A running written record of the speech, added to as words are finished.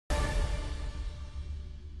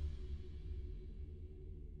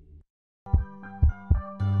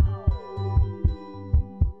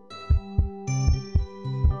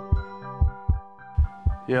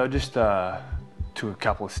Yeah, I just took a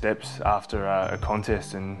couple of steps after a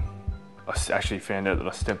contest, and I actually found out that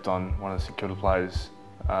I stepped on one of the St Kilda players'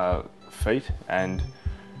 feet and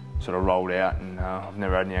sort of rolled out, and I've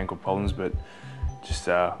never had any ankle problems, but just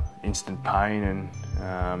instant pain, and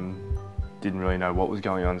didn't really know what was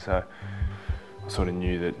going on, so I sort of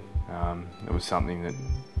knew that it was something that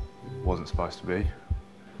wasn't supposed to be.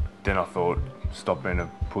 Then I thought, stop being a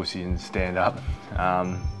pussy and stand up,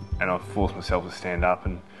 and I forced myself to stand up,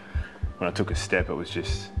 and when I took a step it was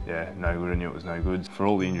just, yeah, no good. I knew it was no good. For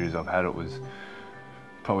all the injuries I've had, it was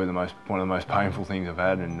probably one of the most painful things I've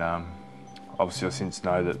had, and obviously I've since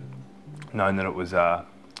known that it was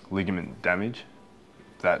ligament damage.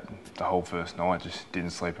 That the whole first night just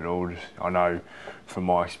didn't sleep at all. I know from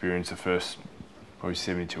my experience the first probably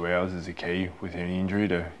 72 hours is the key with any injury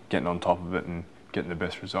to getting on top of it and getting the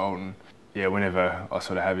best result. And yeah, whenever I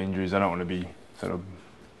sort of have injuries, I don't want to be sort of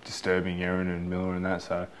disturbing Erin and Miller and that,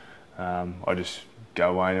 so I just go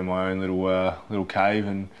away in my own little cave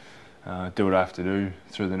and do what I have to do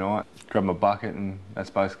through the night. Grab my bucket, and that's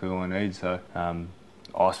basically all I need. So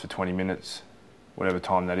ice for 20 minutes, whatever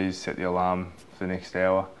time that is, set the alarm for the next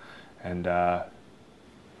hour, and go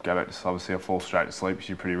back to sleep. Obviously I fall straight to sleep because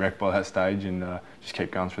you're pretty wrecked by that stage, and just keep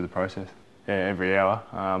going through the process. Yeah, every hour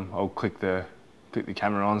I'll click the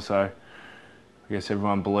camera on, so I guess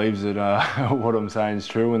everyone believes that what I'm saying is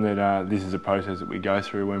true, and that this is a process that we go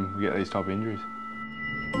through when we get these type of injuries.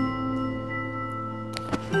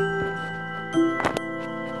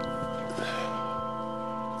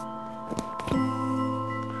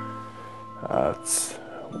 It's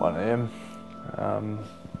 1 AM.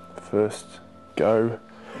 First go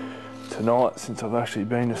tonight since I've actually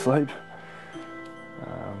been asleep.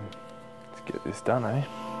 Let's get this done, eh?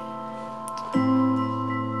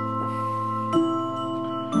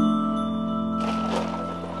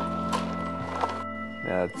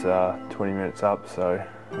 Now it's 20 minutes up, so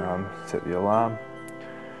set the alarm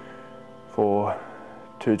for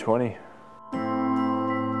 2:20.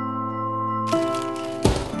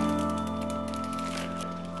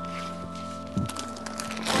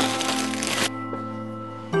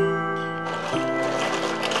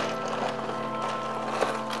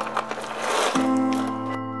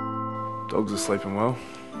 Dogs are sleeping well.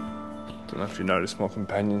 Don't know if you noticed my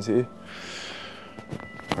companions here.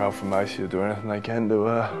 Ralph and Macy will do anything they can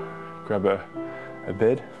to grab a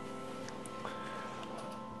bed.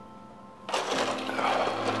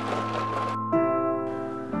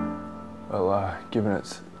 Well, given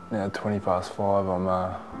it's now 5:20, I'm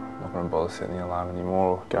not going to bother setting the alarm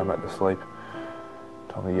anymore or going back to sleep.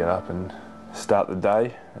 Time to get up and start the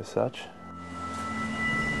day as such.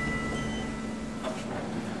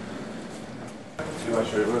 Too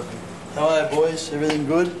much over. How are you, boys? Everything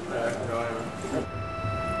good?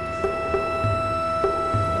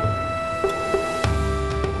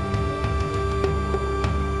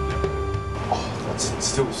 Oh, that's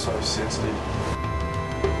still so sensitive.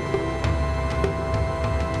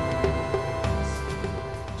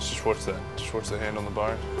 Just watch that. Just watch the hand on the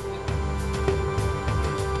bone.